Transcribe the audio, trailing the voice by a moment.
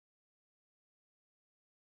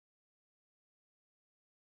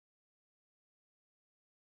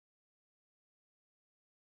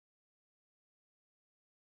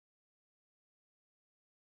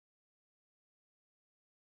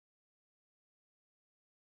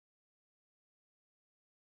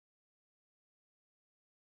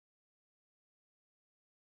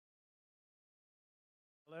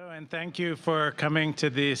Hello, and thank you for coming to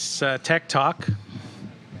this tech talk.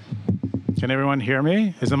 Can everyone hear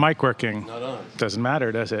me? Is the mic working? Not on. Doesn't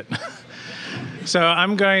matter, does it? So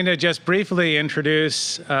I'm going to just briefly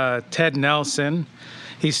introduce Ted Nelson.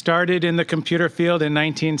 He started in the computer field in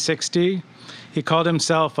 1960. He called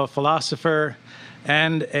himself a philosopher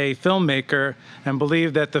and a filmmaker and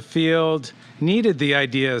believed that the field needed the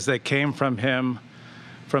ideas that came from him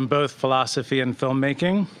from both philosophy and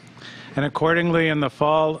filmmaking. And accordingly, in the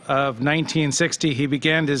fall of 1960, he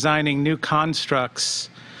began designing new constructs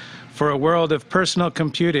for a world of personal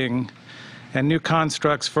computing and new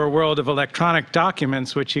constructs for a world of electronic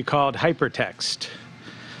documents, which he called hypertext.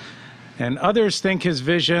 And others think his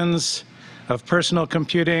visions of personal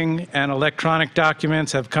computing and electronic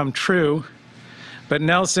documents have come true, but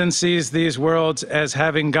Nelson sees these worlds as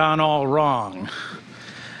having gone all wrong.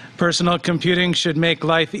 Personal computing should make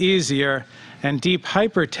life easier, and deep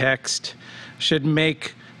hypertext should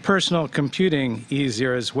make personal computing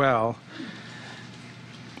easier as well.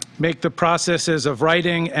 Make the processes of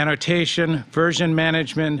writing, annotation, version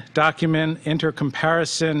management, document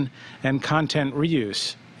intercomparison, and content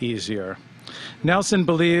reuse easier. Nelson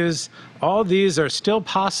believes all these are still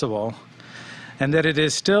possible and that it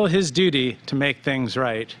is still his duty to make things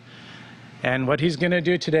right. And what he's going to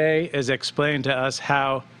do today is explain to us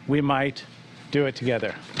how we might do it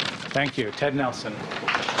together. Thank you. Ted Nelson.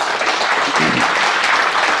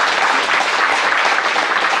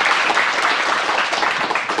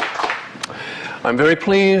 I'm very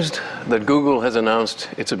pleased that Google has announced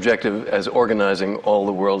its objective as organizing all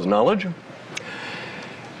the world's knowledge.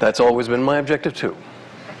 That's always been my objective too.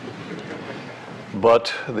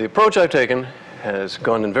 But the approach I've taken has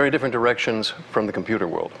gone in very different directions from the computer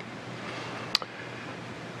world.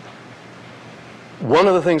 One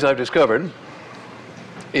of the things I've discovered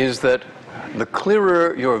is that the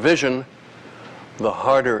clearer your vision, the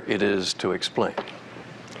harder it is to explain.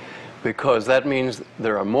 Because that means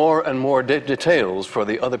there are more and more details for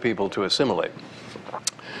the other people to assimilate.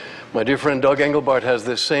 My dear friend Doug Engelbart has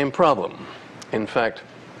this same problem. In fact,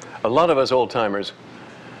 a lot of us old-timers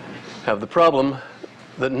have the problem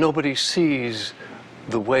that nobody sees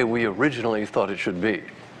the way we originally thought it should be.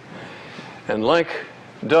 And like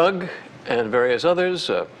Doug and various others,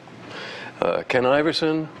 Ken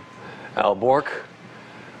Iverson, Al Bork,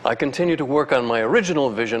 I continue to work on my original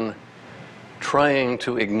vision, trying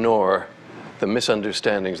to ignore the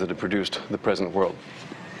misunderstandings that have produced the present world.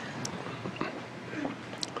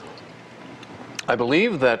 I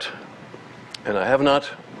believe that, and I have not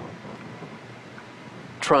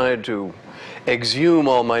tried to exhume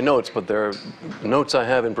all my notes, but there are notes I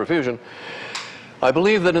have in profusion. I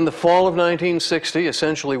believe that in the fall of 1960,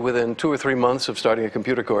 essentially within 2 or 3 months of starting a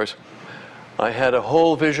computer course, I had a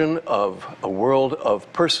whole vision of a world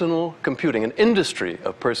of personal computing, an industry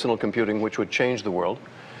of personal computing which would change the world,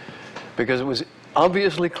 because it was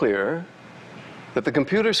obviously clear that the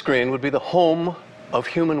computer screen would be the home of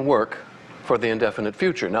human work for the indefinite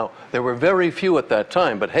future. Now, there were very few at that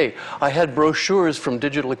time, but hey, I had brochures from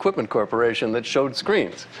Digital Equipment Corporation that showed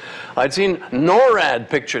screens. I'd seen NORAD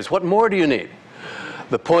pictures. What more do you need?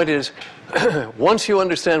 The point is, once you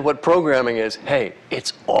understand what programming is, hey,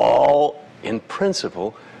 it's all, in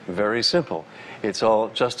principle, very simple. It's all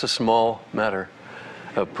just a small matter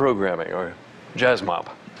of programming, or jazz mob.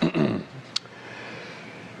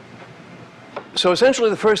 So essentially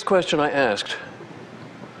the first question I asked,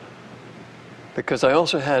 because I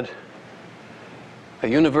also had a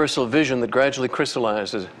universal vision that gradually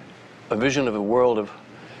crystallized as a vision of a world of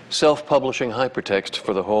self-publishing hypertext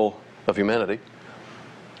for the whole of humanity,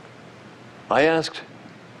 I asked,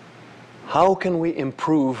 how can we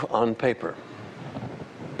improve on paper?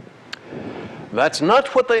 That's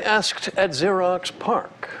not what they asked at Xerox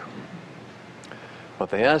PARC. What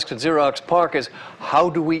they asked at Xerox PARC is, how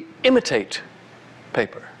do we imitate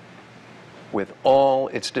paper with all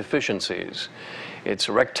its deficiencies, its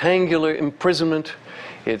rectangular imprisonment,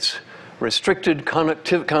 its restricted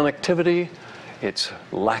connectivity, its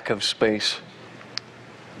lack of space.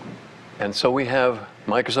 And so we have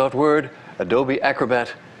Microsoft Word, Adobe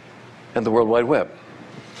Acrobat, and the World Wide Web,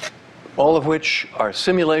 all of which are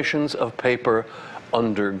simulations of paper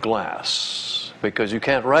under glass, because you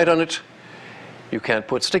can't write on it, you can't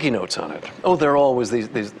put sticky notes on it. Oh, there are always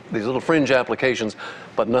these little fringe applications,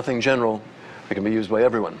 but nothing general that can be used by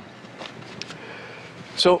everyone.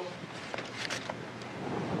 So,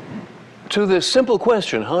 to this simple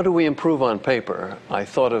question, how do we improve on paper, I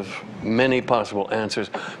thought of many possible answers,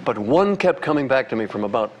 but one kept coming back to me from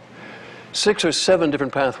about 6 or 7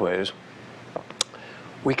 different pathways.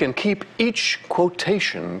 We can keep each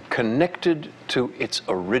quotation connected to its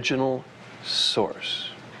original source.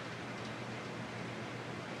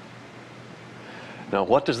 Now,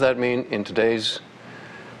 what does that mean in today's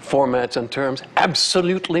formats and terms?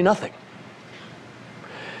 Absolutely nothing.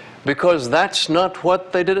 Because that's not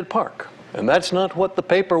what they did at Park. And that's not what the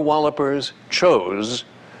paper wallopers chose.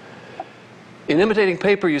 In imitating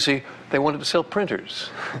paper, you see, they wanted to sell printers.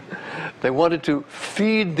 They wanted to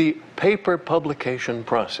feed the paper publication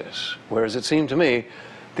process. Whereas it seemed to me,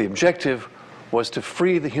 the objective was to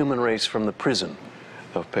free the human race from the prison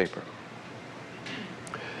of paper.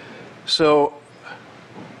 So,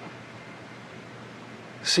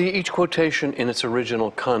 see each quotation in its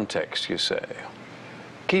original context, you say.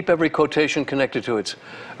 Keep every quotation connected to its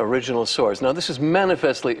original source. Now, this is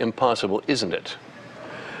manifestly impossible, isn't it?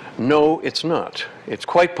 No, it's not. It's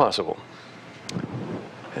quite possible.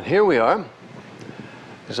 And here we are.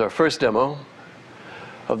 This is our first demo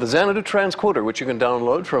of the Xanadu transcoder, which you can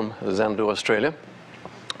download from Xanadu, Australia.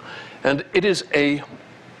 And it is a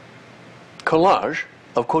collage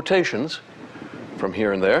of quotations from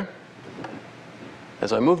here and there.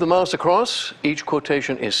 As I move the mouse across, each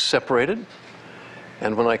quotation is separated.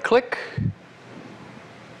 And when I click,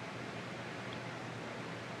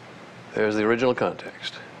 there's the original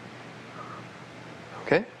context.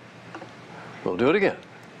 Okay? We'll do it again.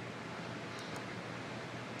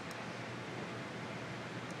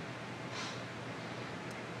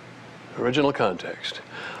 Original context.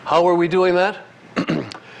 How are we doing that?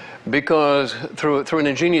 Because through an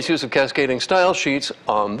ingenious use of cascading style sheets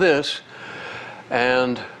on this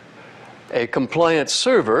and a compliant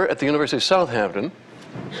server at the University of Southampton,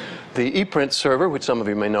 the ePrint server, which some of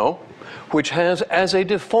you may know, which has as a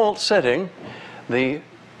default setting the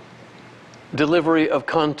delivery of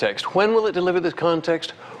context. When will it deliver this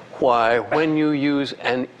context? Why, when you use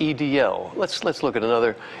an EDL. Let's look at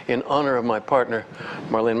another. In honor of my partner,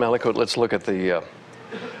 Marlene Malicote, let's look at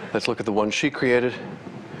the one she created,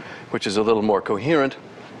 which is a little more coherent.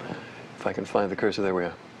 If I can find the cursor, there we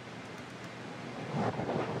are.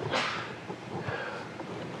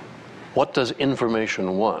 What does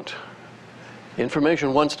information want?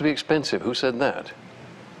 Information wants to be expensive. Who said that?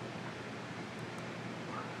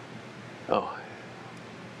 Oh,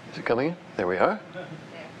 is it coming in? There we are.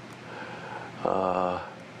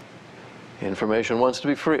 Information wants to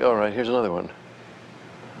be free. All right, here's another one.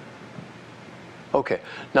 Okay,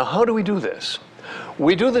 now how do we do this?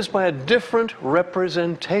 We do this by a different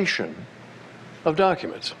representation of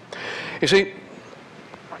documents. You see,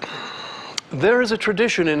 there is a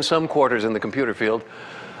tradition in some quarters in the computer field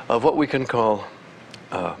of what we can call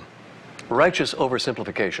righteous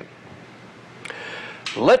oversimplification.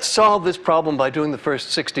 Let's solve this problem by doing the first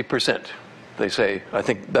 60%. They say, I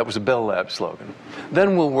think that was a Bell Labs slogan.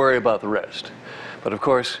 Then we'll worry about the rest. But of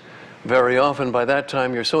course, very often by that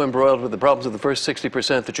time, you're so embroiled with the problems of the first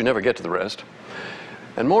 60% that you never get to the rest.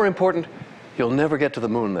 And more important, you'll never get to the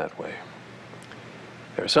moon that way.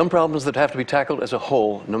 There are some problems that have to be tackled as a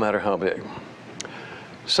whole, no matter how big.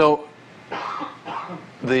 So,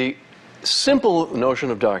 the simple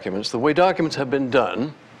notion of documents, the way documents have been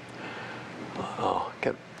done,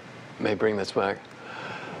 may bring this back.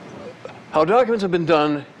 How documents have been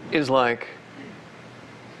done is like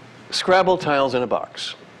Scrabble tiles in a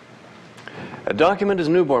box. A document is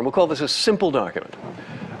newborn. We'll call this a simple document.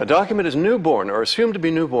 A document is newborn, or assumed to be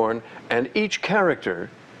newborn, and each character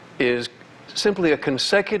is simply a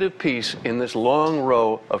consecutive piece in this long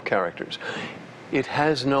row of characters. It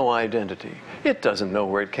has no identity. It doesn't know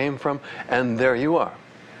where it came from, and there you are.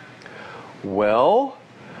 Well,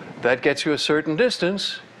 that gets you a certain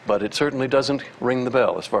distance, but it certainly doesn't ring the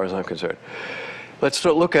bell as far as I'm concerned. Let's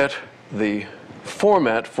look at the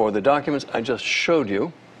format for the documents I just showed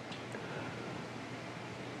you.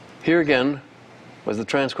 Here again was the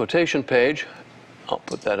transquotation page. I'll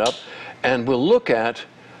put that up. And we'll look at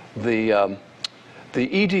the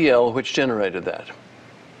EDL which generated that.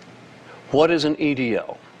 What is an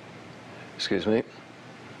EDL? Excuse me.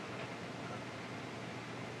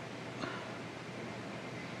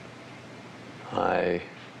 I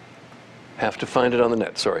have to find it on the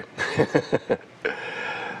net, sorry.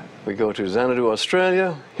 We go to Xanadu,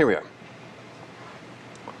 Australia. Here we are.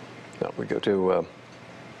 No, we go to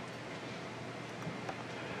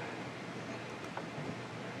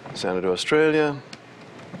Xanadu, Australia.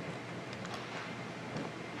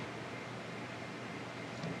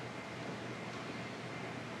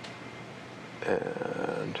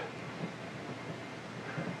 And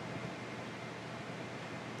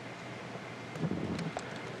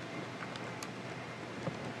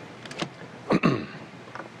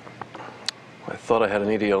I thought I had an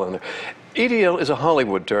EDL in there. EDL is a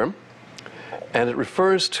Hollywood term, and it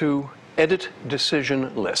refers to edit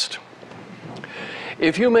decision list.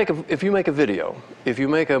 If you make a video, if you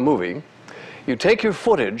make a movie, You take your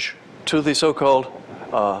footage to the so-called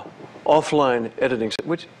offline editing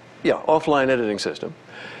system,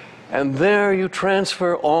 and there you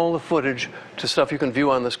transfer all the footage to stuff you can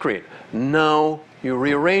view on the screen. Now you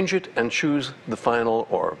rearrange it and choose the final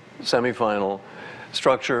or semi-final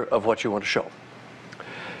structure of what you want to show.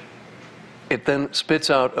 It then spits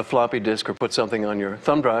out a floppy disk or puts something on your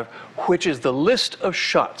thumb drive, which is the list of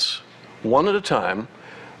shots, one at a time,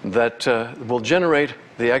 that will generate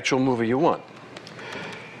the actual movie you want.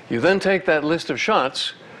 You then take that list of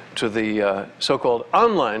shots to the so-called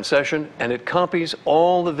online session, and it copies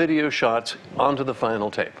all the video shots onto the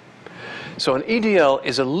final tape. So an EDL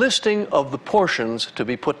is a listing of the portions to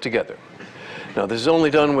be put together. Now, this is only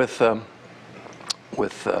done with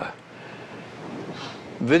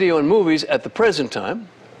video and movies at the present time,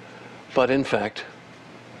 but in fact,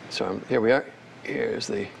 so here we are. Here's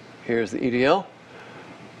the EDL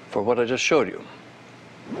for what I just showed you.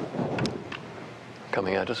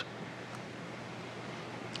 Coming at us.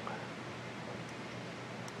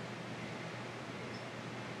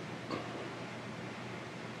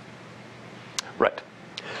 Right.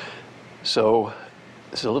 So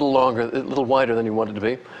this is a little longer, a little wider than you want it to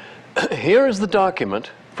be. Here is the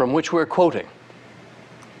document from which we're quoting.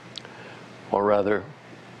 Or rather,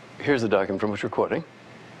 here's the document from which we're quoting.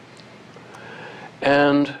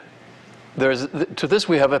 And to this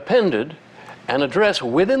we have appended an address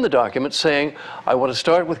within the document saying, I want to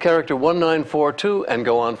start with character 1942 and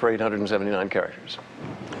go on for 879 characters.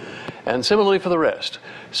 And similarly for the rest.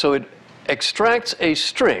 So it extracts a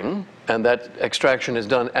string, and that extraction is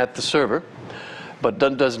done at the server, but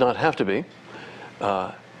does not have to be,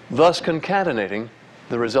 thus concatenating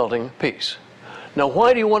the resulting piece. Now,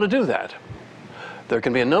 why do you want to do that? There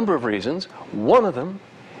can be a number of reasons. One of them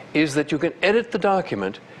is that you can edit the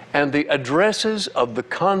document and the addresses of the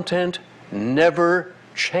content never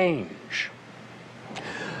change.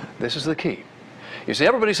 This is the key. You see,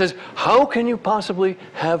 everybody says, how can you possibly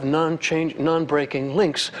have non-breaking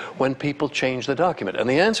links when people change the document? And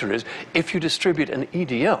the answer is, if you distribute an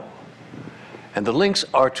EDL, and the links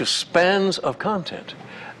are to spans of content,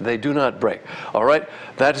 they do not break. All right,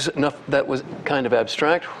 that is enough. That was kind of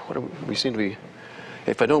abstract. We seem to be,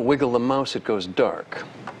 if I don't wiggle the mouse, it goes dark.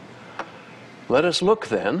 Let us look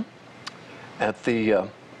then at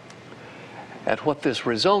what this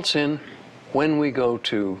results in when we go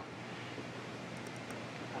to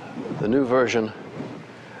the new version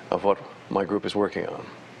of what my group is working on.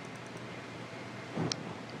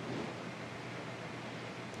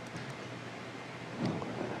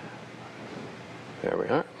 There we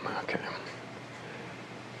are. Okay.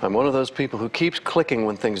 I'm one of those people who keeps clicking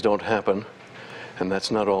when things don't happen, and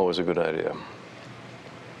that's not always a good idea.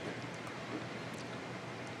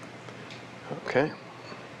 Okay.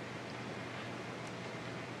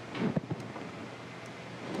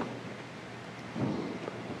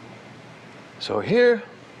 So here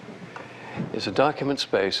is a document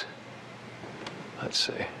space. Let's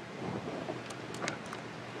see.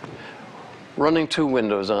 Running two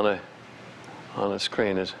windows on a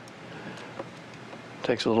screen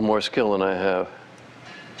takes a little more skill than I have.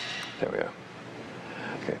 There we are.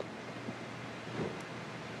 Okay.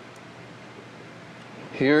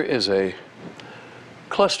 Here is a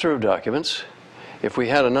cluster of documents. If we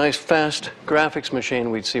had a nice fast graphics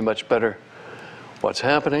machine, we'd see much better what's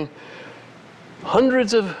happening.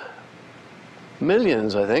 Hundreds of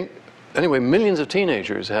millions, I think. Anyway, millions of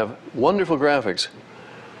teenagers have wonderful graphics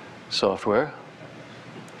software,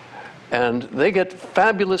 and they get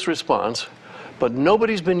fabulous response, but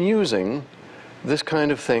nobody's been using this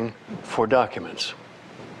kind of thing for documents.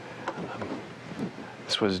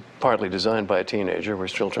 This was partly designed by a teenager. We're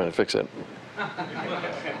still trying to fix it.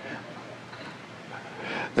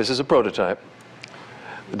 This is a prototype.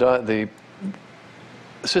 The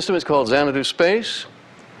system is called Xanadu Space,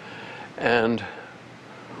 and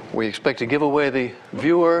we expect to give away the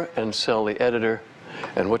viewer and sell the editor.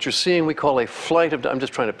 And what you're seeing we call a flight of, I'm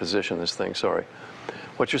just trying to position this thing, sorry.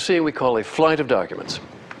 What you're seeing we call a flight of documents.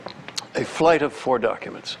 A flight of 4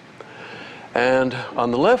 documents. And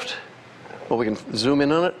on the left, well, we can zoom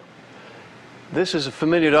in on it. This is a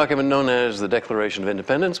familiar document known as the Declaration of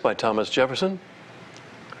Independence by Thomas Jefferson,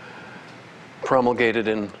 promulgated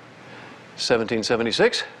in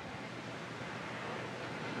 1776.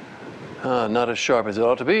 Not as sharp as it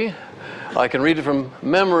ought to be. I can read it from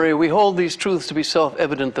memory. We hold these truths to be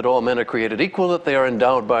self-evident, that all men are created equal, that they are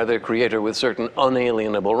endowed by their Creator with certain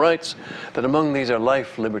unalienable rights, that among these are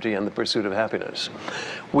life, liberty, and the pursuit of happiness.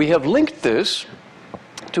 We have linked this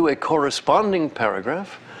to a corresponding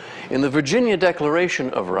paragraph in the Virginia Declaration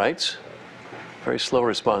of Rights. Very slow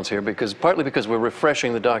response here, partly because we're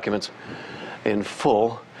refreshing the documents in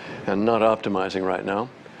full and not optimizing right now.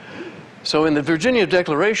 So in the Virginia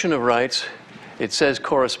Declaration of Rights, it says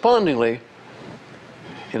correspondingly,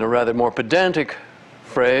 in a rather more pedantic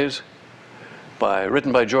phrase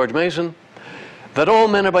written by George Mason, that all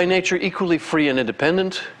men are by nature equally free and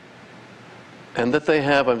independent, and that they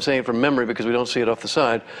have, I'm saying it from memory because we don't see it off the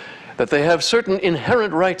side, that they have certain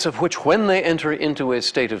inherent rights of which when they enter into a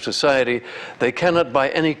state of society, they cannot by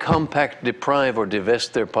any compact deprive or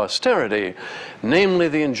divest their posterity, namely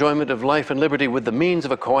the enjoyment of life and liberty with the means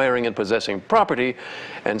of acquiring and possessing property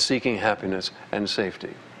and seeking happiness and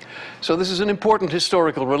safety. So this is an important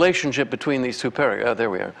historical relationship between these two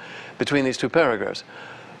between these two paragraphs.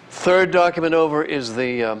 Third document over is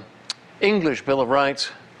the English Bill of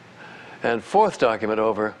Rights, and fourth document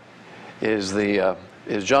over is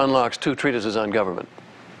John Locke's two treatises on government.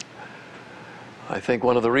 I think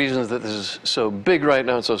one of the reasons that this is so big right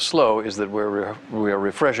now and so slow is that we are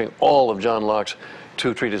refreshing all of John Locke's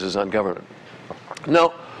two treatises on government.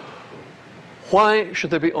 Now, why should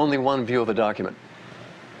there be only one view of a document?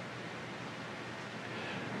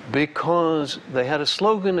 Because they had a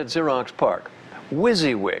slogan at Xerox PARC,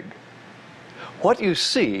 WYSIWYG. What you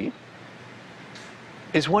see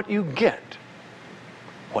is what you get.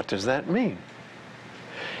 What does that mean?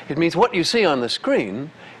 It means what you see on the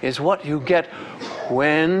screen is what you get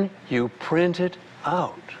when you print it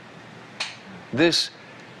out. This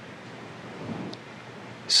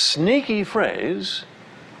sneaky phrase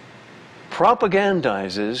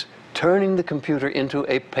propagandizes turning the computer into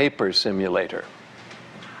a paper simulator.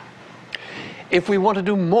 If we want to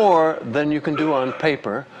do more than you can do on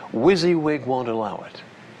paper, WYSIWYG won't allow it.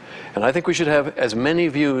 And I think we should have as many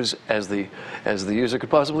views as the user could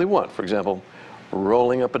possibly want. For example,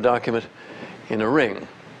 rolling up a document in a ring.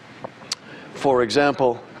 For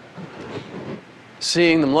example,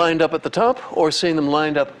 seeing them lined up at the top or seeing them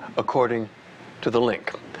lined up according to the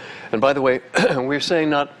link. And by the way, we're saying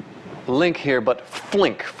not link here, but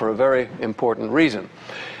flink for a very important reason.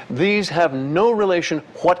 These have no relation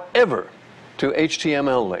whatever to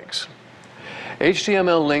HTML links.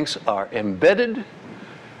 HTML links are embedded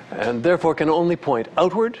and therefore can only point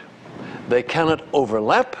outward. They cannot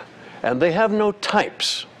overlap, and they have no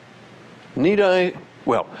types. Need I?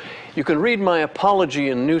 Well, you can read my apology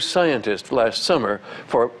in New Scientist last summer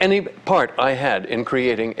for any part I had in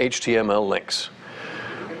creating HTML links.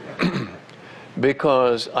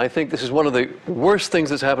 Because I think this is one of the worst things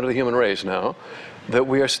that's happened to the human race now,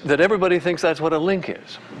 that everybody thinks that's what a link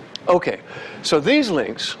is. Okay, so these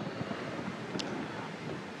links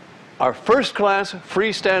are first-class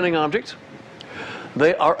freestanding objects.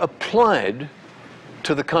 They are applied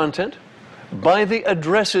to the content by the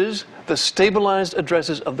addresses, the stabilized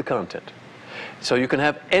addresses of the content. So you can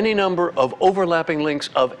have any number of overlapping links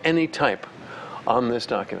of any type on this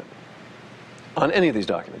document, on any of these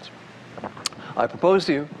documents. I propose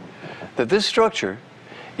to you that this structure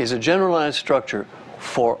is a generalized structure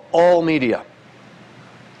for all media,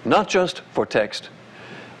 not just for text,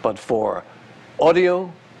 but for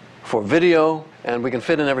audio, for video, and we can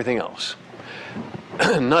fit in everything else.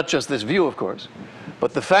 Not just this view, of course,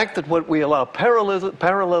 but the fact that what we allow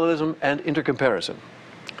parallelism and intercomparison.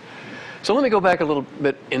 So let me go back a little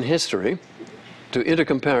bit in history to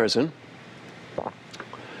intercomparison.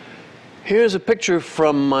 Here's a picture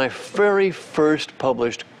from my very first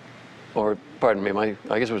published, or pardon me,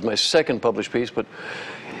 I guess it was my second published piece, but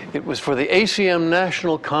it was for the ACM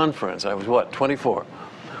National Conference. I was, what, 24?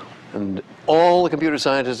 And all the computer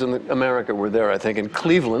scientists in America were there, I think, in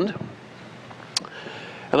Cleveland.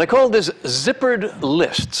 And I called this zippered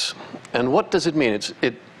lists. And what does it mean?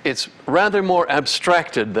 It's rather more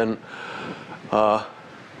abstracted than... I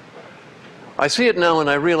see it now and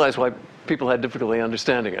I realize why people had difficulty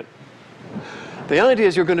understanding it. The idea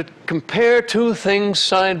is you're going to compare two things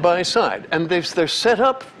side by side. And they're set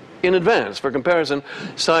up in advance for comparison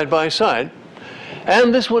side by side.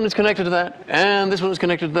 And this one is connected to that, and this one is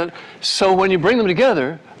connected to that. So when you bring them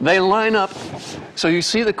together, they line up, so you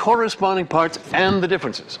see the corresponding parts and the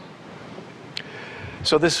differences.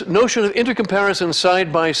 So this notion of intercomparison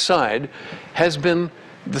side by side has been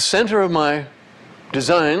the center of my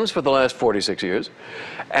designs for the last 46 years.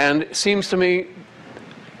 And it seems to me,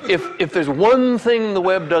 if there's one thing the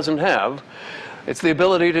web doesn't have, it's the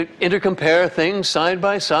ability to intercompare things side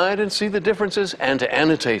by side and see the differences and to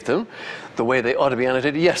annotate them the way they ought to be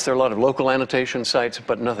annotated. Yes, there are a lot of local annotation sites,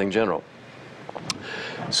 but nothing general.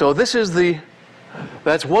 So this is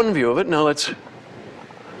that's one view of it. Now let's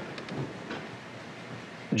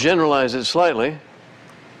generalize it slightly.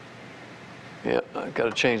 Yeah, I've got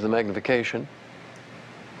to change the magnification.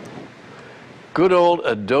 Good old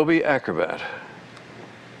Adobe Acrobat.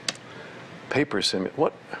 paper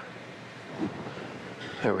what?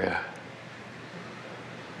 There we are.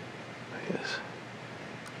 Yes.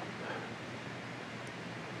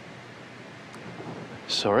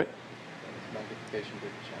 Sorry. Magnification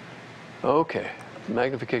didn't change. Okay.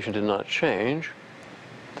 Magnification did not change.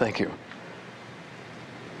 Thank you.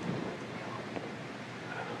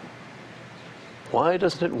 Why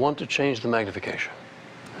doesn't it want to change the magnification?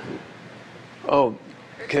 Oh,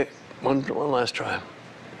 okay. One last try.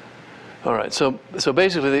 All right. So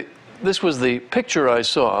basically, this was the picture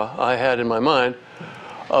I had in my mind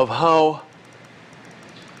of how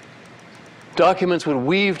documents would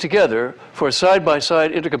weave together for a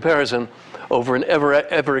side-by-side intercomparison over an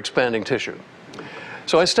ever expanding tissue.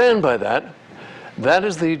 So I stand by that. That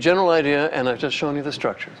is the general idea, and I've just shown you the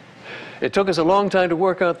structure. It took us a long time to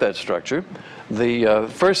work out that structure. The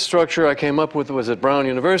first structure I came up with was at Brown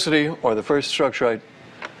University, or the first structure I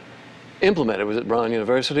implemented was at Brown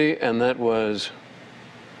University, and that was,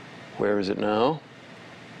 where is it now?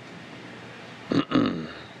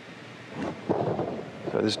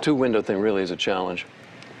 So this two-window thing really is a challenge.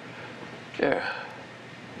 Yeah.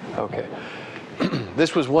 Okay.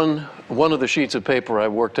 This was one of the sheets of paper I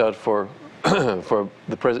worked out for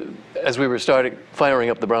as we were firing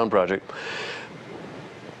up the Brown project.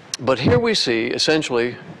 But here we see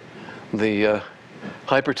essentially the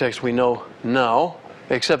hypertext we know now,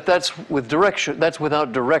 except that's with direction. That's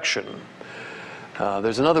without direction.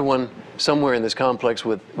 There's another one somewhere in this complex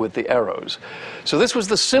with the arrows. So this was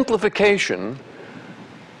the simplification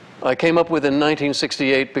I came up with in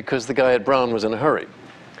 1968 because the guy at Brown was in a hurry.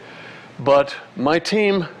 But my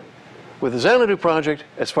team with the Xanadu project,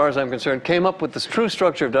 as far as I'm concerned, came up with this true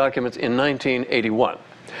structure of documents in 1981.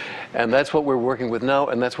 And that's what we're working with now,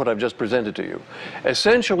 and that's what I've just presented to you.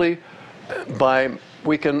 Essentially,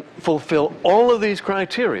 we can fulfill all of these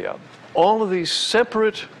criteria, all of these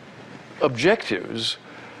separate objectives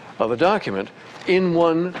of a document in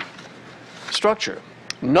one structure.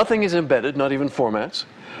 Nothing is embedded, not even formats.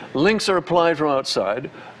 Links are applied from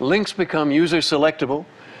outside. Links become user selectable.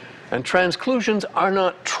 And transclusions are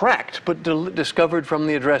not tracked, but discovered from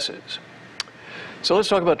the addresses. So let's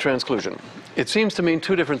talk about transclusion. It seems to mean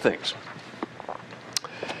two different things.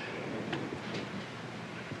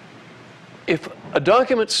 If a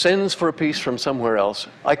document sends for a piece from somewhere else,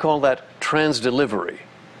 I call that transdelivery,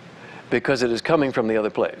 because it is coming from the other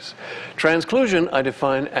place. Transclusion I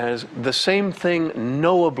define as the same thing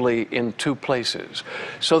knowably in two places,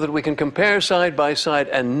 so that we can compare side by side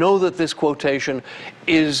and know that this quotation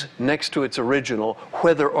is next to its original,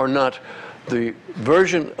 whether or not the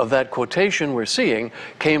version of that quotation we're seeing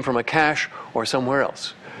came from a cache or somewhere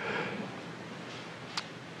else.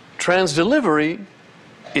 Transdelivery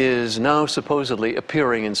is now supposedly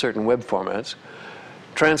appearing in certain web formats.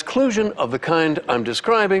 Transclusion of the kind I'm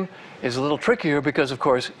describing is a little trickier because, of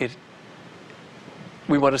course,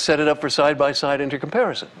 we want to set it up for side-by-side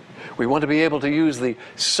intercomparison. We want to be able to use the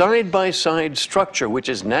side-by-side structure, which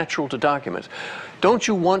is natural to documents. Don't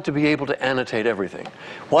you want to be able to annotate everything?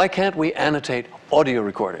 Why can't we annotate audio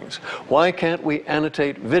recordings? Why can't we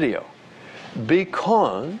annotate video?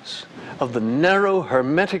 Because of the narrow,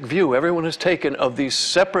 hermetic view everyone has taken of these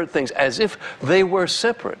separate things, as if they were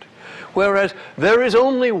separate. Whereas there is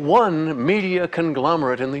only one media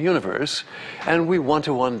conglomerate in the universe, and we want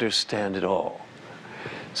to understand it all.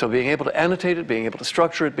 So being able to annotate it, being able to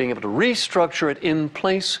structure it, being able to restructure it in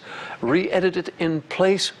place, re-edit it in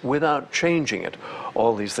place without changing it,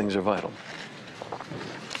 all these things are vital.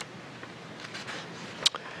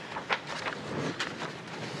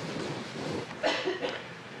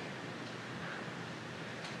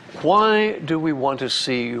 Why do we want to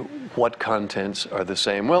see what contents are the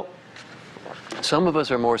same? Well, some of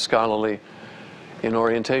us are more scholarly in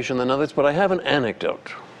orientation than others, but I have an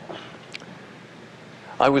anecdote.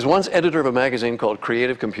 I was once editor of a magazine called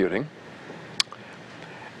Creative Computing,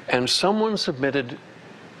 and someone submitted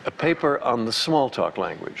a paper on the Smalltalk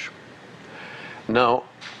language. Now,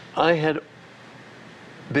 I had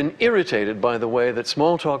been irritated by the way that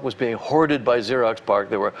Smalltalk was being hoarded by Xerox PARC.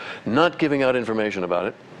 They were not giving out information about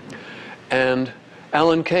it. And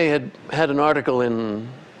Alan Kay had an article in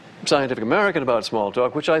Scientific American about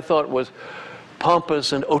Smalltalk, which I thought was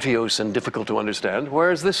pompous and otiose and difficult to understand,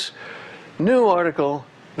 whereas this new article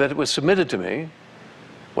that was submitted to me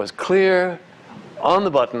was clear, on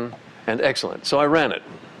the button, and excellent. So I ran it.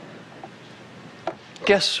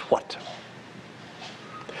 Guess what?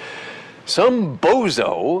 Some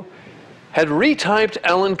bozo had retyped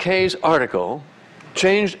Alan Kay's article,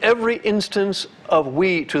 changed every instance of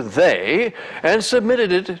we to they, and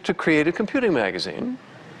submitted it to Creative Computing magazine,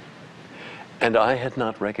 and I had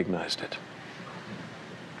not recognized it.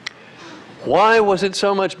 Why was it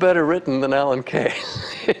so much better written than Alan Kay?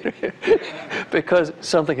 Because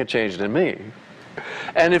something had changed in me.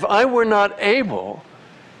 And if I were not able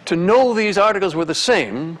to know these articles were the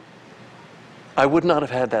same, I would not have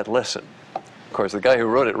had that lesson. Of course, the guy who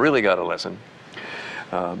wrote it really got a lesson.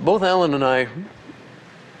 Both Alan and I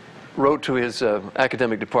wrote to his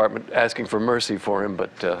academic department asking for mercy for him,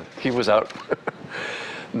 but he was out.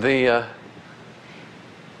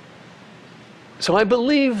 So I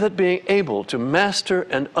believe that being able to master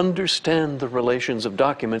and understand the relations of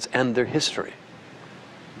documents and their history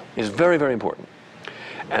is very, very important.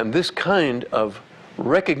 And this kind of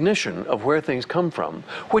recognition of where things come from,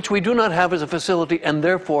 which we do not have as a facility and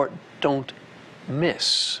therefore don't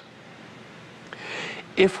miss.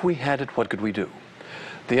 If we had it, what could we do?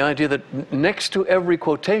 The idea that next to every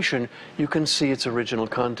quotation, you can see its original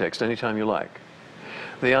context anytime you like.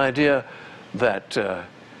 The idea that,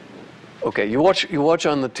 okay, you watch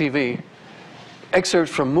on the TV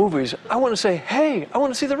excerpts from movies. I want to say, hey, I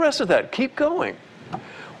want to see the rest of that. Keep going.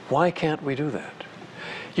 Why can't we do that?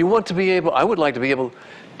 You want to be able, I would like to be able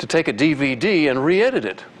to take a DVD and re-edit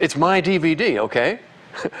it. It's my DVD, okay?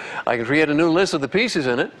 I can create a new list of the pieces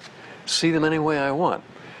in it, see them any way I want.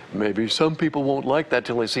 Maybe some people won't like that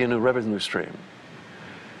till they see a new revenue stream.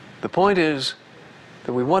 The point is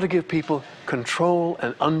that we want to give people control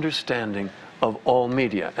and understanding of all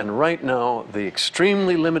media. And right now, the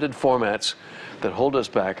extremely limited formats that hold us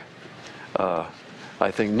back,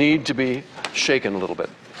 I think, need to be shaken a little bit.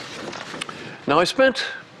 Now, I spent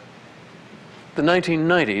the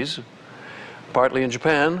 1990s, partly in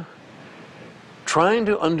Japan, trying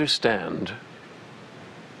to understand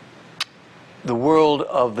the world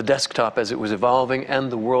of the desktop as it was evolving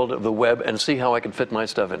and the world of the web and see how I could fit my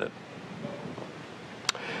stuff in it.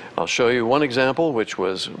 I'll show you one example, which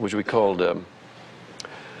we called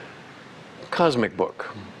Cosmic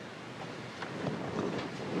Book.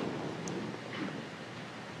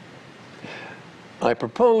 I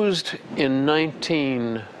proposed in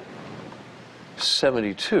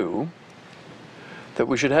 1972 that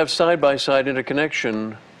we should have side-by-side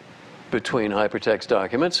interconnection between hypertext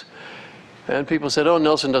documents. And people said, oh,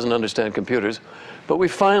 Nelson doesn't understand computers. But we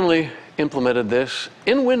finally implemented this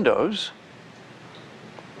in Windows,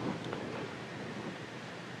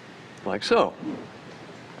 like so.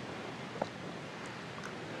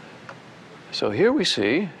 So here we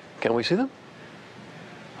see, can we see them?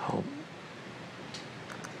 Oh.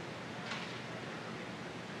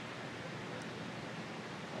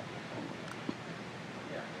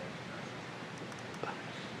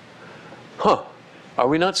 Huh. Are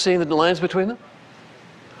we not seeing the lines between them?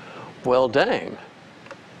 Well, dang.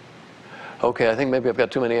 Okay, I think maybe I've got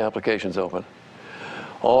too many applications open.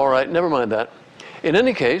 All right, never mind that. In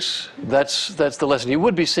any case, that's the lesson. You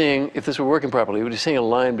would be seeing, if this were working properly, you would be seeing a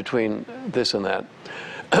line between this and that,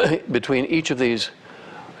 between each of these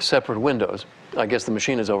separate windows. I guess the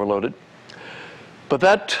machine is overloaded. But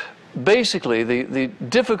that, basically, the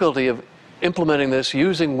difficulty of implementing this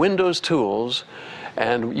using Windows tools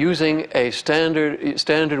and using a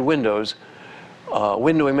standard Windows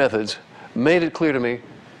windowing methods made it clear to me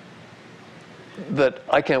that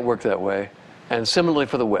I can't work that way. And similarly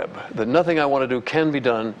for the web, that nothing I want to do can be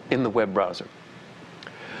done in the web browser.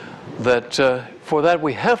 That for that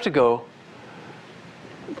we have to go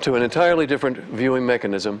to an entirely different viewing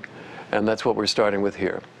mechanism, and that's what we're starting with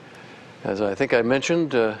here. As I think I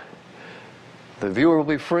mentioned, the viewer will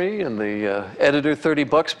be free and the editor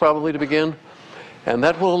 $30 probably to begin. And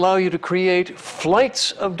that will allow you to create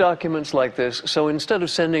flights of documents like this. So instead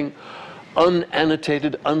of sending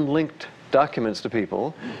unannotated, unlinked documents to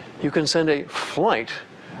people, you can send a flight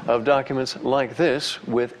of documents like this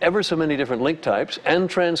with ever so many different link types and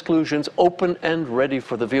transclusions open and ready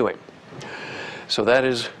for the viewing. So that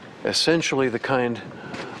is essentially the kind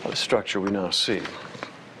of structure we now see.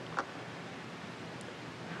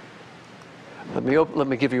 Let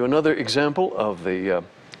me give you another example of the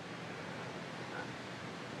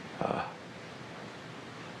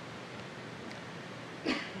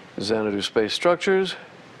Xanadu space structures.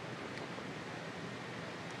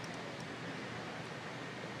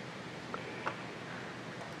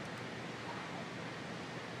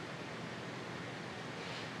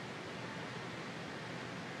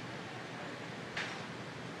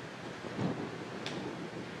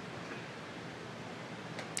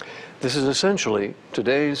 This is essentially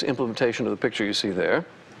today's implementation of the picture you see there.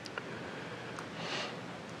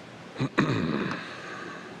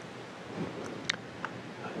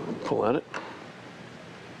 Pull at it.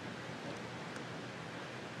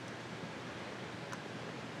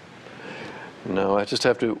 Now I just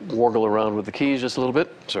have to wargle around with the keys just a little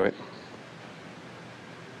bit. Sorry.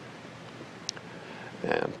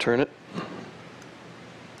 turn it.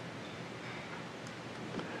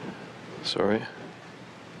 Sorry.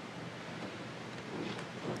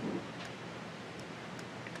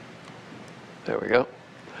 There we go.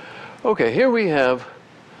 Okay, here we have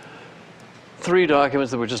 3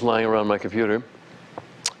 documents that were just lying around my computer,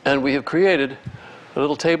 and we have created a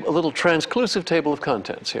little transclusive table of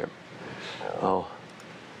contents here. I'll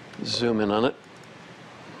zoom in on it.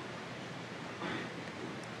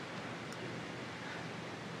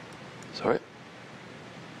 Sorry.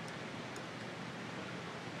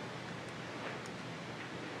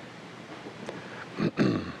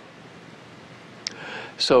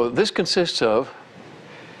 So this consists of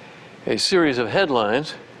a series of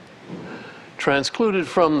headlines transcluded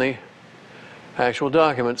from the actual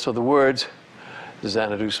document. So the words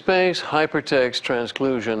Xanadu space, hypertext,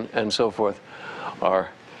 transclusion, and so forth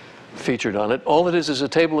are featured on it. All it is a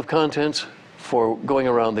table of contents for going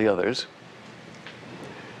around the others.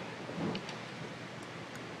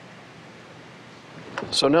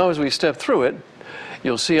 So now as we step through it,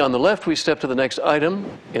 you'll see on the left we step to the next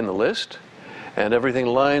item in the list, and everything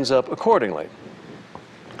lines up accordingly.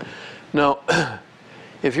 Now,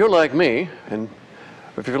 if you're like me, and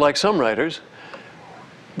if you're like some writers,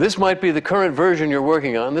 this might be the current version you're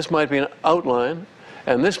working on, this might be an outline,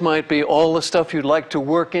 and this might be all the stuff you'd like to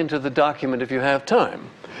work into the document if you have time.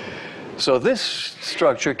 So this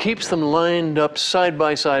structure keeps them lined up side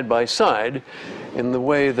by side by side in the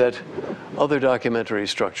way that other documentary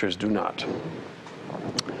structures do not.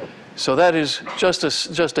 So that is just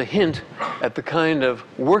a hint at the kind of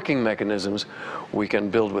working mechanisms we can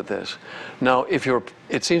build with this. Now,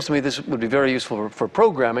 it seems to me this would be very useful for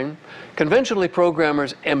programming. Conventionally,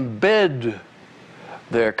 programmers embed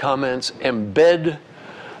their comments, embed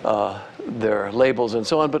their labels and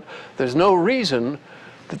so on, but there's no reason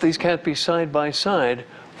that these can't be side by side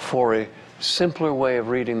for a simpler way of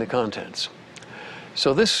reading the contents.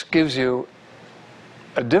 So this gives you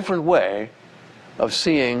a different way of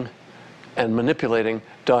seeing and manipulating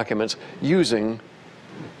documents using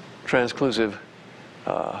transclusive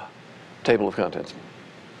table of contents.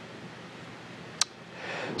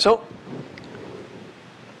 So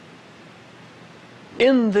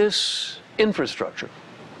in this infrastructure,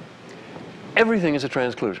 everything is a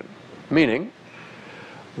transclusion, meaning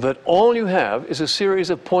that all you have is a series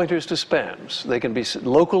of pointers to spans. They can be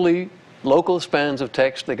local spans of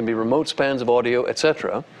text, they can be remote spans of audio,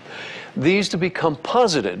 etc. These to be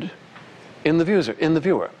composited in the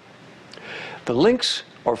viewer. The links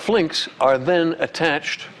or flinks are then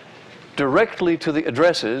attached directly to the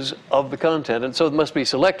addresses of the content, and so it must be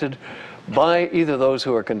selected by either those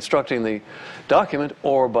who are constructing the document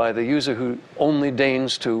or by the user who only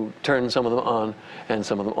deigns to turn some of them on and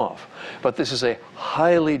some of them off. But this is a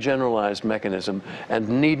highly generalized mechanism and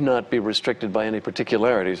need not be restricted by any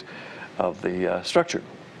particularities of the structure.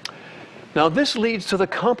 Now this leads to the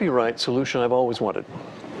copyright solution I've always wanted.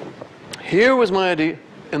 Here was my idea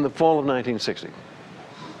in the fall of 1960.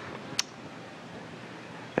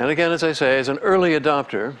 And again, as I say, as an early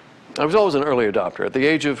adopter, I was always an early adopter. At the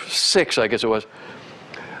age of 6, I guess it was,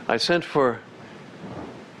 I sent for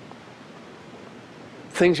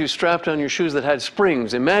things you strapped on your shoes that had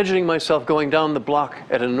springs, imagining myself going down the block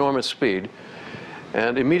at an enormous speed,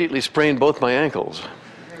 and immediately sprained both my ankles.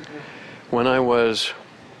 When I was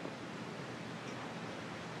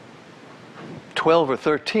 12 or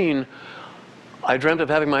 13, I dreamt of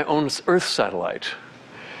having my own Earth satellite.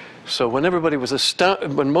 So when everybody was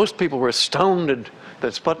when most people were astounded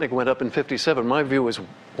that Sputnik went up in '57, my view was,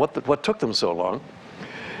 what took them so long?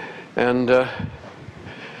 And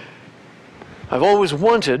I've always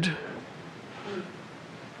wanted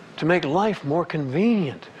to make life more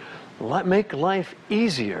convenient, make life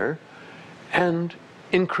easier, and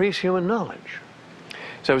increase human knowledge.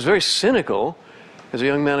 So I was very cynical. As a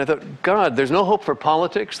young man, I thought, God, there's no hope for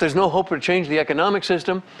politics. There's no hope to change the economic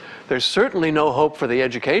system. There's certainly no hope for the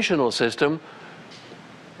educational system.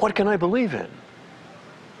 What can I believe in?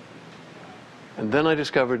 And then I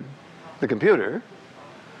discovered the computer.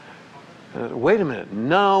 Wait a minute,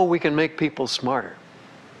 now we can make people smarter.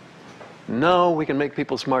 Now we can make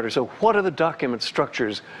people smarter. So what are the document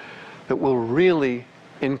structures that will really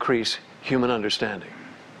increase human understanding?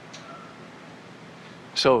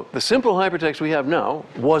 So the simple hypertext we have now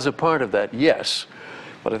was a part of that, yes,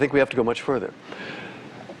 but I think we have to go much further.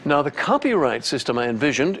 Now the copyright system I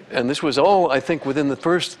envisioned, and this was all, I think, within the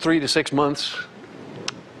first 3 to 6 months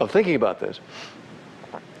of thinking about this.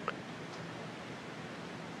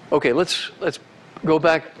 Okay, let's go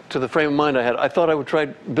back to the frame of mind I had. I thought I would try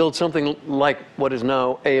to build something like what is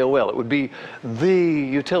now AOL. It would be the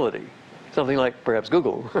utility, something like perhaps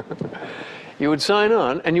Google. You would sign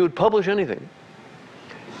on and you would publish anything.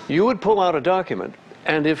 You would pull out a document,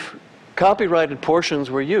 and if copyrighted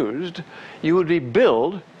portions were used, you would be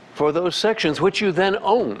billed for those sections which you then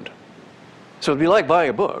owned. So it'd be like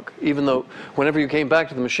buying a book, even though whenever you came back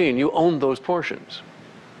to the machine, you owned those portions.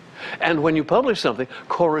 And when you publish something,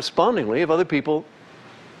 correspondingly, if other people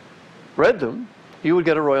read them, you would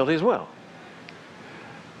get a royalty as well.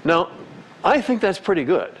 Now, I think that's pretty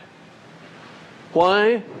good.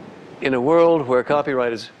 Why, in a world where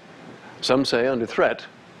copyright is, some say, under threat,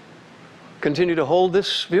 continue to hold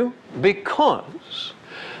this view? Because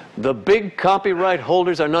the big copyright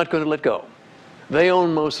holders are not going to let go. They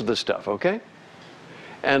own most of the stuff, okay?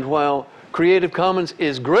 And while Creative Commons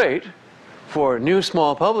is great for new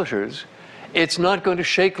small publishers, it's not going to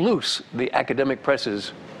shake loose the academic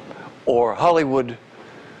presses or Hollywood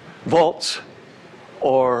vaults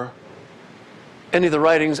or any of the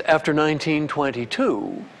writings after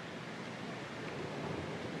 1922.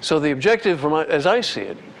 So the objective, as I see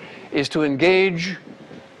it, is to engage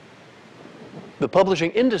the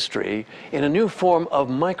publishing industry in a new form of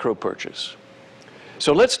micro-purchase.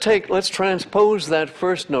 So let's transpose that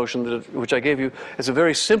first notion, which I gave you as a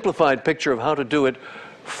very simplified picture of how to do it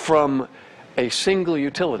from a single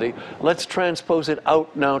utility. Let's transpose it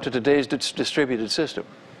out now to today's distributed system.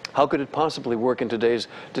 How could it possibly work in today's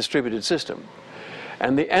distributed system?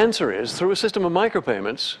 And the answer is through a system of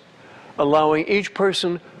micropayments, allowing each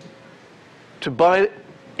person to buy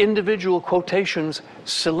individual quotations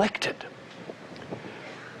selected.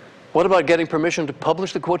 What about getting permission to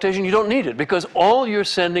publish the quotation? You don't need it, because all you're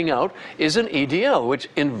sending out is an EDL, which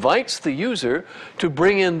invites the user to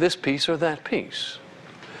bring in this piece or that piece.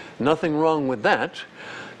 Nothing wrong with that.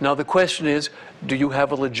 Now the question is, do you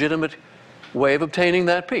have a legitimate way of obtaining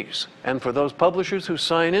that piece? And for those publishers who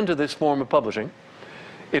sign into this form of publishing,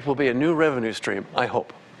 it will be a new revenue stream, I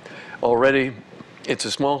hope. Already, it's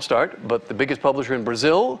a small start, but the biggest publisher in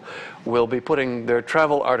Brazil will be putting their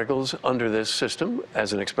travel articles under this system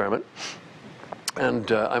as an experiment.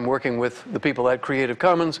 And I'm working with the people at Creative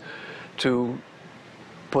Commons to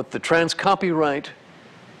put the trans-copyright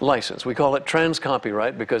license. We call it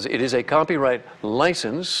trans-copyright because it is a copyright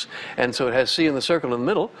license, and so it has C in the circle in the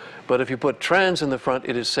middle. But if you put trans in the front,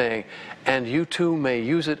 it is saying, and you too may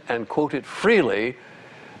use it and quote it freely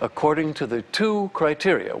according to the two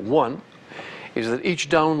criteria. One is that each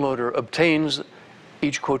downloader obtains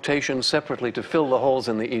each quotation separately to fill the holes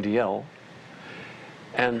in the EDL.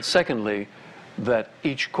 And secondly, that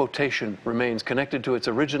each quotation remains connected to its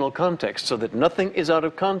original context so that nothing is out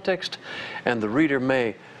of context, and the reader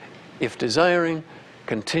may, if desiring,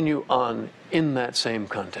 continue on in that same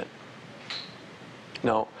content.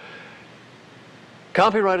 Now,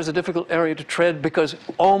 copyright is a difficult area to tread because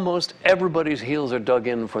almost everybody's heels are dug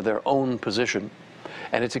in for their own position.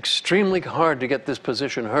 And it's extremely hard to get this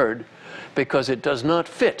position heard because it does not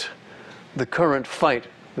fit the current fight,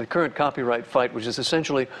 the current copyright fight, which is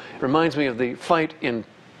essentially, reminds me of the fight in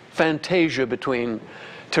Fantasia between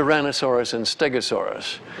Tyrannosaurus and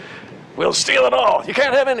Stegosaurus. We'll steal it all. You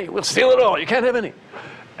can't have any. We'll steal it all. You can't have any.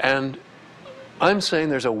 And I'm saying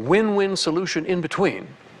there's a win-win solution in between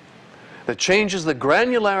that changes the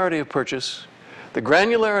granularity of purchase, the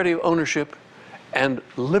granularity of ownership, and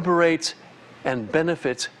liberates and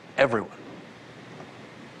benefits everyone.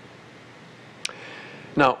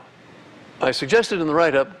 Now, I suggested in the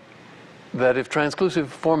write-up that if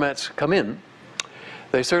transclusive formats come in,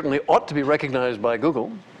 they certainly ought to be recognized by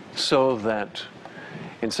Google so that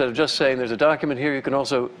instead of just saying there's a document here, you can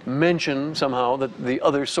also mention somehow that the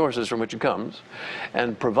other sources from which it comes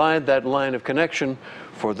and provide that line of connection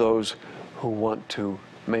for those who want to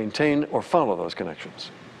maintain or follow those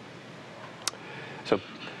connections. So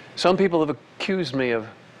some people have accused me of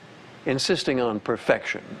insisting on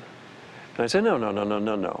perfection. And I say, no.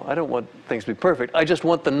 I don't want things to be perfect. I just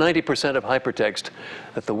want the 90% of hypertext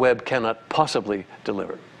that the web cannot possibly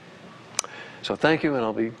deliver. So thank you, and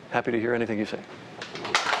I'll be happy to hear anything you say.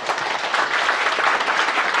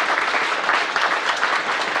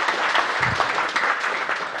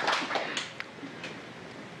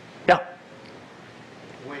 Yeah?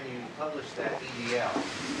 When you publish that EDL,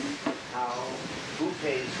 who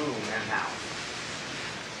pays whom and how?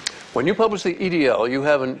 When you publish the EDL, you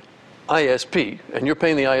have an ISP, and you're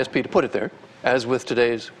paying the ISP to put it there, as with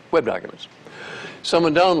today's web documents.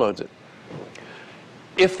 Someone downloads it.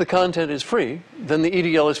 If the content is free, then the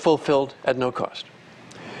EDL is fulfilled at no cost.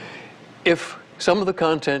 If some of the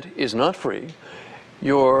content is not free,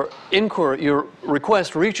 your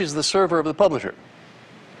request reaches the server of the publisher.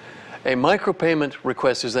 A micropayment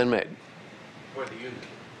request is then made For the user.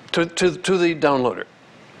 to the downloader.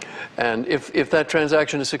 And if that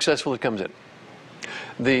transaction is successful, it comes in.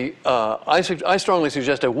 I strongly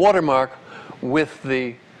suggest a watermark with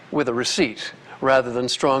a receipt rather than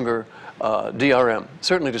stronger DRM,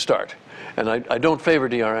 certainly to start. And I don't favor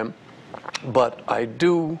DRM, but I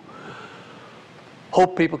do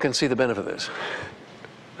hope people can see the benefit of this.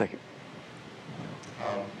 Thank you.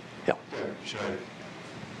 Yeah. Should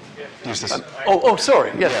I use this? Oh,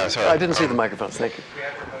 sorry. Yes. Yeah, sorry. I didn't see the microphones. Thank you.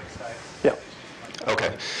 Yeah.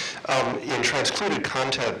 Okay. In transcluded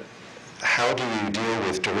content, how do you deal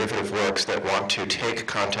with derivative works that want to take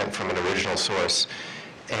content from an original source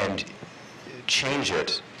and change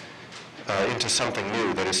it into something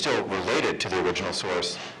new that is still related to the original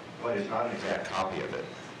source, but is not an exact copy of it?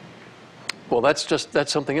 Well, that's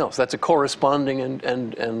something else. That's a corresponding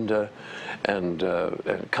and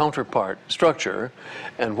counterpart structure,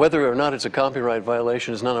 and whether or not it's a copyright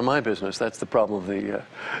violation is none of my business. That's the problem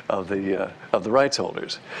of the rights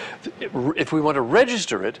holders. If we want to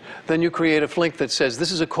register it, then you create a link that says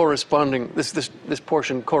this is a corresponding. This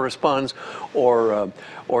portion corresponds or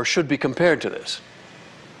should be compared to this.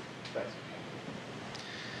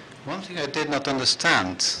 One thing I did not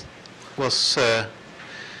understand was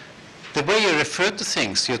the way you referred to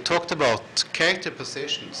things. You talked about character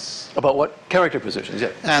positions. About what? Character positions,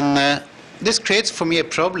 yeah. And this creates for me a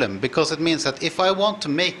problem, because it means that if I want to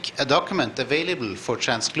make a document available for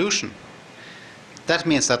transclusion, that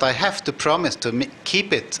means that I have to promise to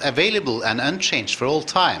keep it available and unchanged for all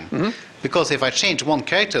time. Mm-hmm. Because if I change one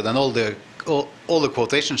character, then all the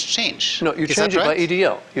quotations change. No, you change it by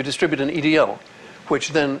EDL. You distribute an EDL, which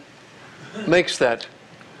then makes that...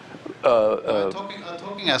 I'm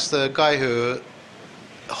talking as the guy who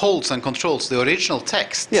holds and controls the original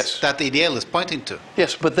text. Yes. That the EDL is pointing to.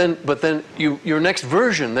 Yes, but then your next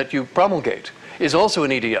version that you promulgate is also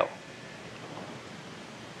an EDL.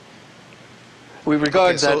 We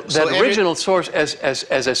regard that original source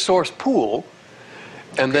as a source pool,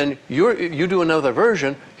 and then you do another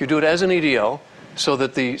version. You do it as an EDL, so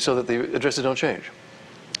that the addresses don't change.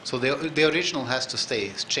 So the original has to stay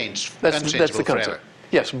changed. That's the concept. Forever.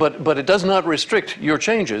 Yes, but it does not restrict your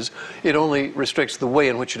changes. It only restricts the way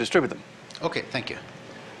in which you distribute them. Okay, thank you.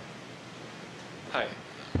 Hi.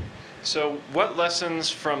 So what lessons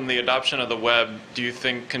from the adoption of the web do you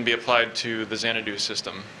think can be applied to the Xanadu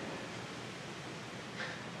system?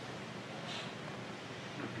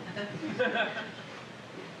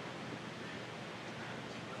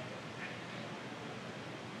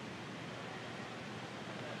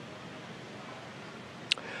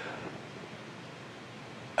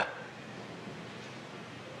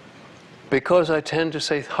 Because I tend to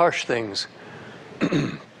say harsh things,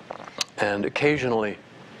 and occasionally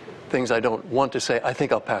things I don't want to say, I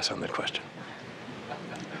think I'll pass on that question.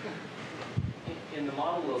 In the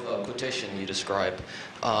model of quotation you describe,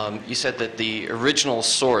 you said that the original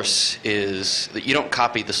source is that you don't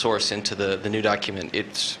copy the source into the new document.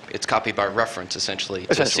 It's copied by reference, essentially.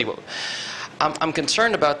 To see what. I'm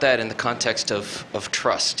concerned about that in the context of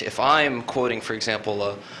trust. If I'm quoting, for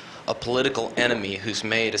example, a political enemy who's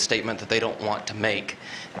made a statement that they don't want to make,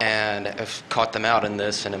 and I've caught them out in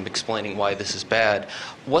this and I'm explaining why this is bad,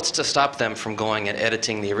 what's to stop them from going and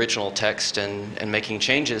editing the original text and making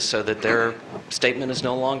changes so that their statement is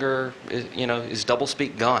no longer, is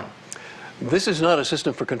doublespeak gone? This is not a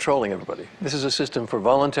system for controlling everybody. This is a system for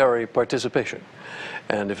voluntary participation.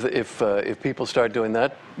 And if people start doing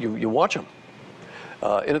that, you watch them.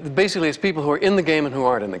 Basically, it's people who are in the game and who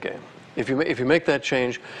aren't in the game. If you make that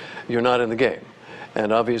change, you're not in the game.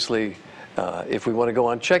 And obviously, if we want to go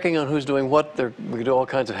on checking on who's doing what, we can do all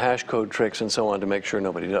kinds of hash code tricks and so on to make sure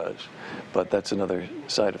nobody does. But that's another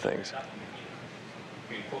side of things.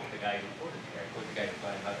 You can quote the guy who quoted the guy, quote the guy who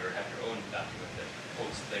got it, or have your own document that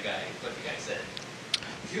quotes the guy, what the guy said.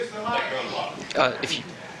 Use the line. Like your own law.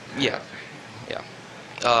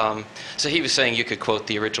 So he was saying you could quote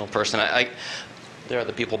the original person. There are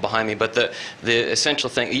the people behind me, but the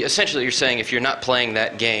essentially you're saying if you're not playing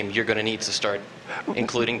that game, you're going to need to start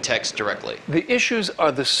including text directly. The issues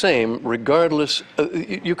are the same regardless.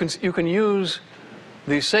 You can use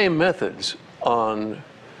these same methods on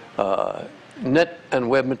net and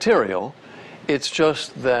web material. It's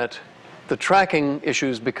just that the tracking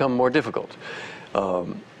issues become more difficult.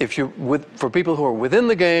 For people who are within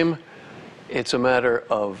the game, it's a matter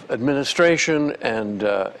of administration and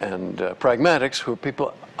pragmatics. For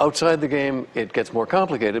people outside the game, it gets more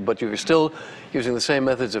complicated, but you're still using the same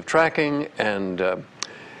methods of tracking and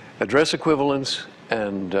address equivalence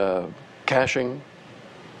and caching.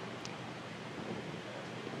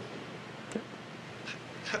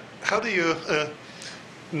 How do you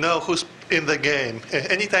know who's in the game.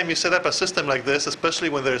 Anytime you set up a system like this, especially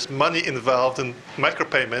when there's money involved in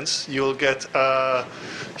micropayments, you'll get a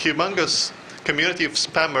humongous community of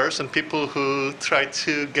spammers and people who try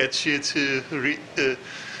to get you to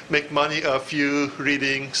make money off you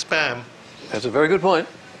reading spam. That's a very good point.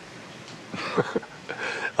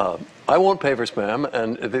 I won't pay for spam,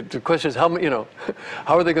 and the question is, how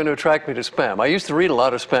are they going to attract me to spam? I used to read a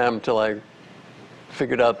lot of spam until I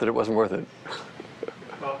figured out that it wasn't worth it.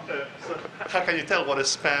 Well, so how can you tell what is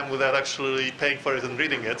spam without actually paying for it and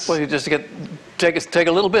reading it? Well, you just take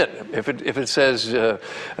a little bit. If it says,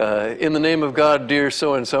 in the name of God, dear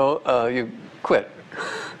so-and-so, you quit.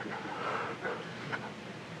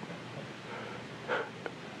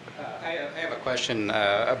 I have a question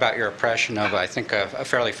about your impression of, I think, a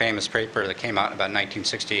fairly famous paper that came out in about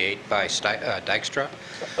 1968 by Dijkstra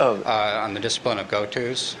on the discipline of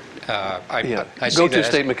go-tos. Go-to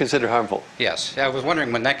statement considered harmful. Yes. I was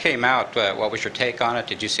wondering, when that came out, what was your take on it?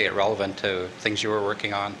 Did you see it relevant to things you were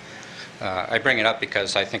working on? I bring it up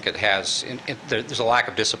because I think it has, there's a lack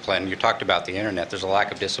of discipline. You talked about the internet. There's a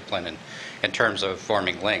lack of discipline in terms of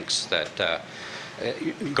forming links that,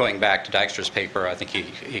 going back to Dijkstra's paper, I think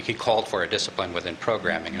he called for a discipline within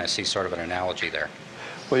programming, and I see sort of an analogy there.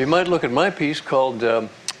 Well, you might look at my piece called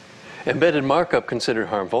Embedded Markup Considered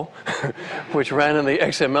Harmful, which ran in the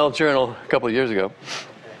XML journal a couple of years ago.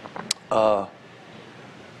 I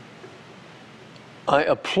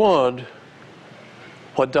applaud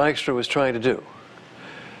what Dijkstra was trying to do.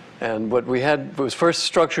 And what we had was first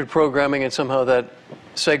structured programming, and somehow that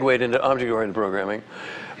segued into object-oriented programming.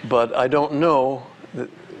 But I don't know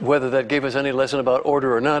whether that gave us any lesson about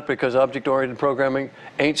order or not, because object-oriented programming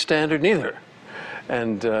ain't standard neither.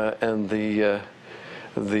 And the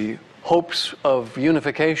hopes of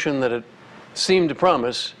unification that it seemed to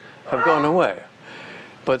promise have gone away.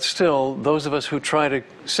 But still, those of us who try to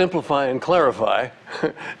simplify and clarify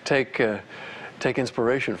take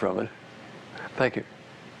inspiration from it. Thank you.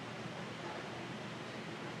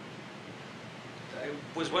 I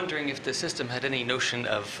was wondering if the system had any notion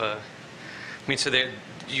of, so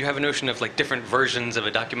you have a notion of like different versions of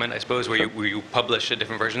a document, I suppose, where you publish a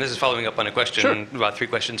different version. This is following up on a question about 3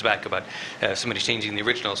 questions back about somebody changing the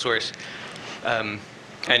original source.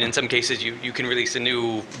 And in some cases, you can release a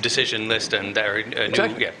new decision list and or a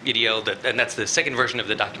new EDL, and that's the second version of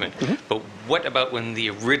the document. But what about when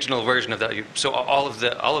the original version of that? So all of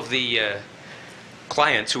the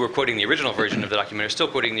clients who are quoting the original version of the document are still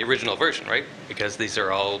quoting the original version, right? Because these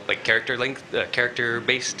are all like character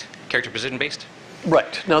precision based.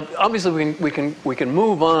 Right. Now, obviously, we can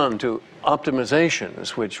move on to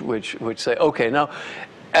optimizations, which say, okay, now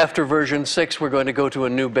after version 6, we're going to go to a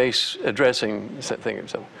new base addressing thing.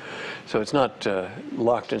 So it's not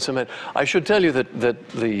locked in cement. I should tell you that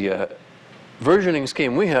the versioning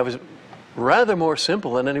scheme we have is rather more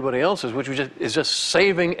simple than anybody else's, which is just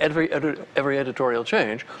saving every editorial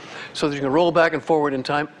change so that you can roll back and forward in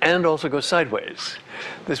time and also go sideways.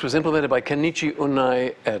 This was implemented by Kenichi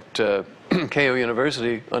Unai at Keio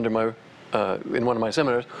University under in one of my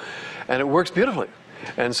seminars, and it works beautifully.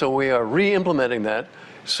 And so we are re-implementing that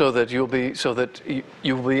so that you'll be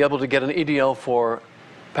able to get an EDL for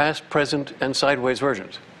past, present, and sideways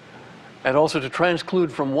versions, and also to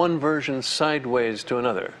transclude from one version sideways to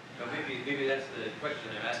another. Maybe that's the question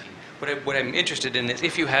I'm asking. What I'm interested in is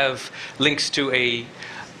if you have links to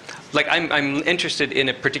I'm interested in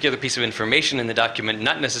a particular piece of information in the document,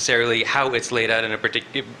 not necessarily how it's laid out in a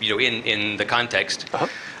particular, in the context,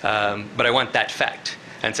 but I want that fact.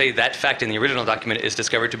 And say that fact in the original document is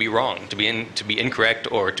discovered to be wrong, to be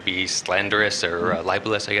incorrect, or to be slanderous or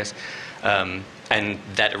libelous, I guess. And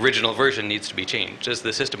that original version needs to be changed. Does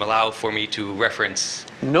the system allow for me to reference?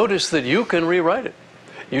 Notice that you can rewrite it.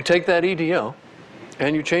 You take that EDL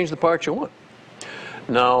and you change the parts you want.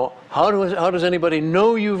 Now, how does anybody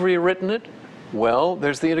know you've rewritten it? Well,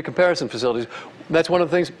 there's the intercomparison facilities. That's one of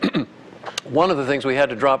the things. One of the things we had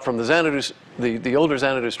to drop from the Xanadu, the older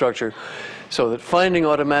Xanadu structure, so that finding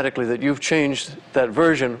automatically that you've changed that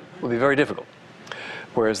version would be very difficult.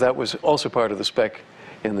 Whereas that was also part of the spec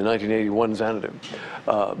in the 1981 Xanadu.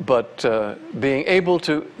 But being able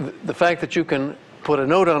to, the fact that you can put a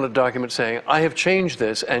note on a document saying, I have changed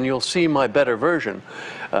this and you'll see my better version,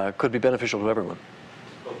 could be beneficial to everyone.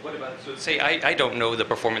 Well, what about, so say I don't know the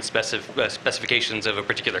performance specifications of a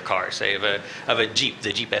particular car, say of a Jeep,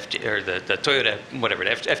 the Jeep FJ, or the Toyota, whatever,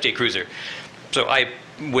 the FJ Cruiser. So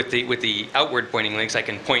with the outward pointing links, I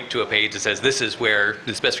can point to a page that says this is where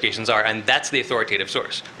the specifications are, and that's the authoritative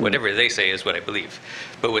source. Whatever they say is what I believe.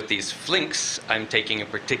 But with these flinks, I'm taking a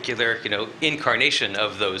particular, incarnation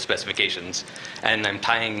of those specifications, and I'm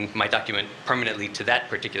tying my document permanently to that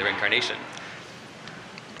particular incarnation.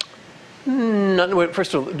 Wait,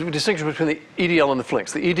 first of all, the distinction between the EDL and the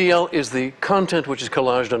flinks. The EDL is the content which is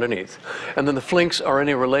collaged underneath, and then the flinks are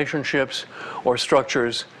any relationships or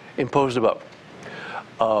structures imposed above.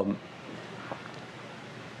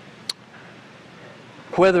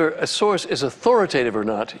 Whether a source is authoritative or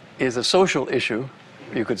not is a social issue,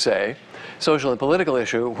 you could say, social and political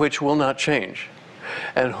issue, which will not change.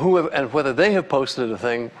 And whether they have posted a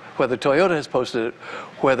thing, whether Toyota has posted it,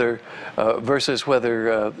 versus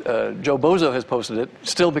whether Joe Bozo has posted it,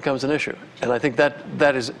 still becomes an issue. And I think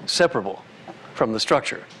that is separable from the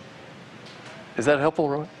structure. Is that helpful,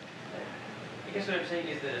 Roy? I guess what I'm saying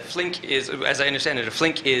is that a flink is, as I understand it, a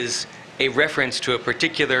flink is a reference to a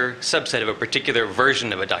particular subset of a particular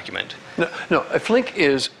version of a document. No, a flink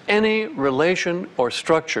is any relation or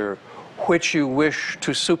structure which you wish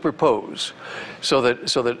to superpose, so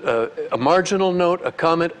that a marginal note, a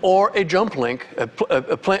comment, or a jump link,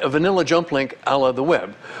 a vanilla jump link a la the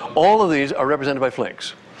web, all of these are represented by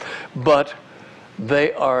flinks. But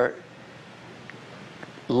they are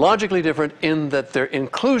logically different in that their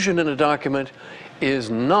inclusion in a document is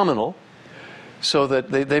nominal, so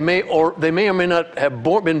that they may or may not have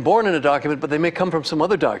been born in a document, but they may come from some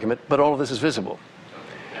other document, but all of this is visible.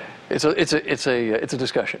 It's a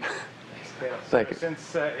discussion. Thank you.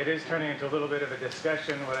 Since it is turning into a little bit of a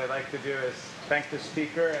discussion, what I'd like to do is thank the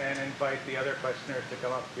speaker and invite the other questioners to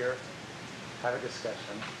come up here, have a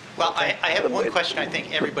discussion. Well, I have one question I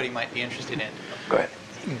think everybody might be interested in. Go ahead.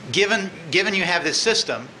 Given you have this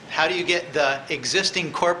system, how do you get the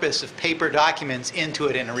existing corpus of paper documents into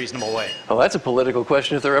it in a reasonable way? Well, that's a political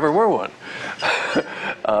question if there ever were one.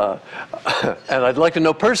 And I'd like to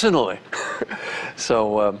know personally.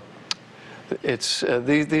 So these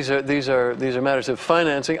are matters of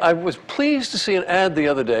financing. I was pleased to see an ad the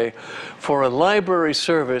other day for a library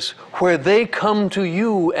service where they come to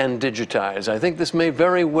you and digitize. I think this may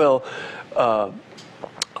very well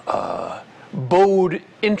bode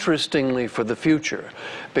interestingly for the future,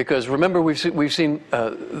 because remember we've seen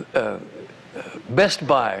Best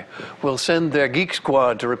Buy will send their geek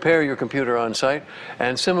squad to repair your computer on site,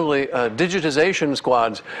 and similarly digitization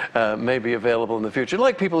squads may be available in the future,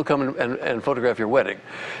 like people who come and photograph your wedding.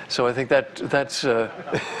 So I think that's that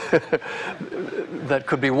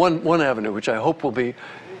could be one avenue which I hope will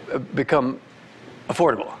become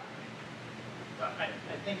affordable. I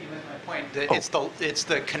think you missed my point. It's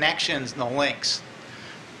the connections and the links.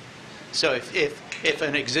 So if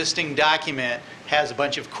an existing document has a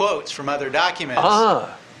bunch of quotes from other documents,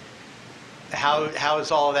 how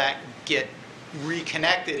does all of that get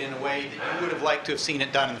reconnected in a way that you would have liked to have seen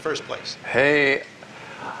it done in the first place? Hey,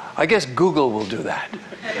 I guess Google will do that.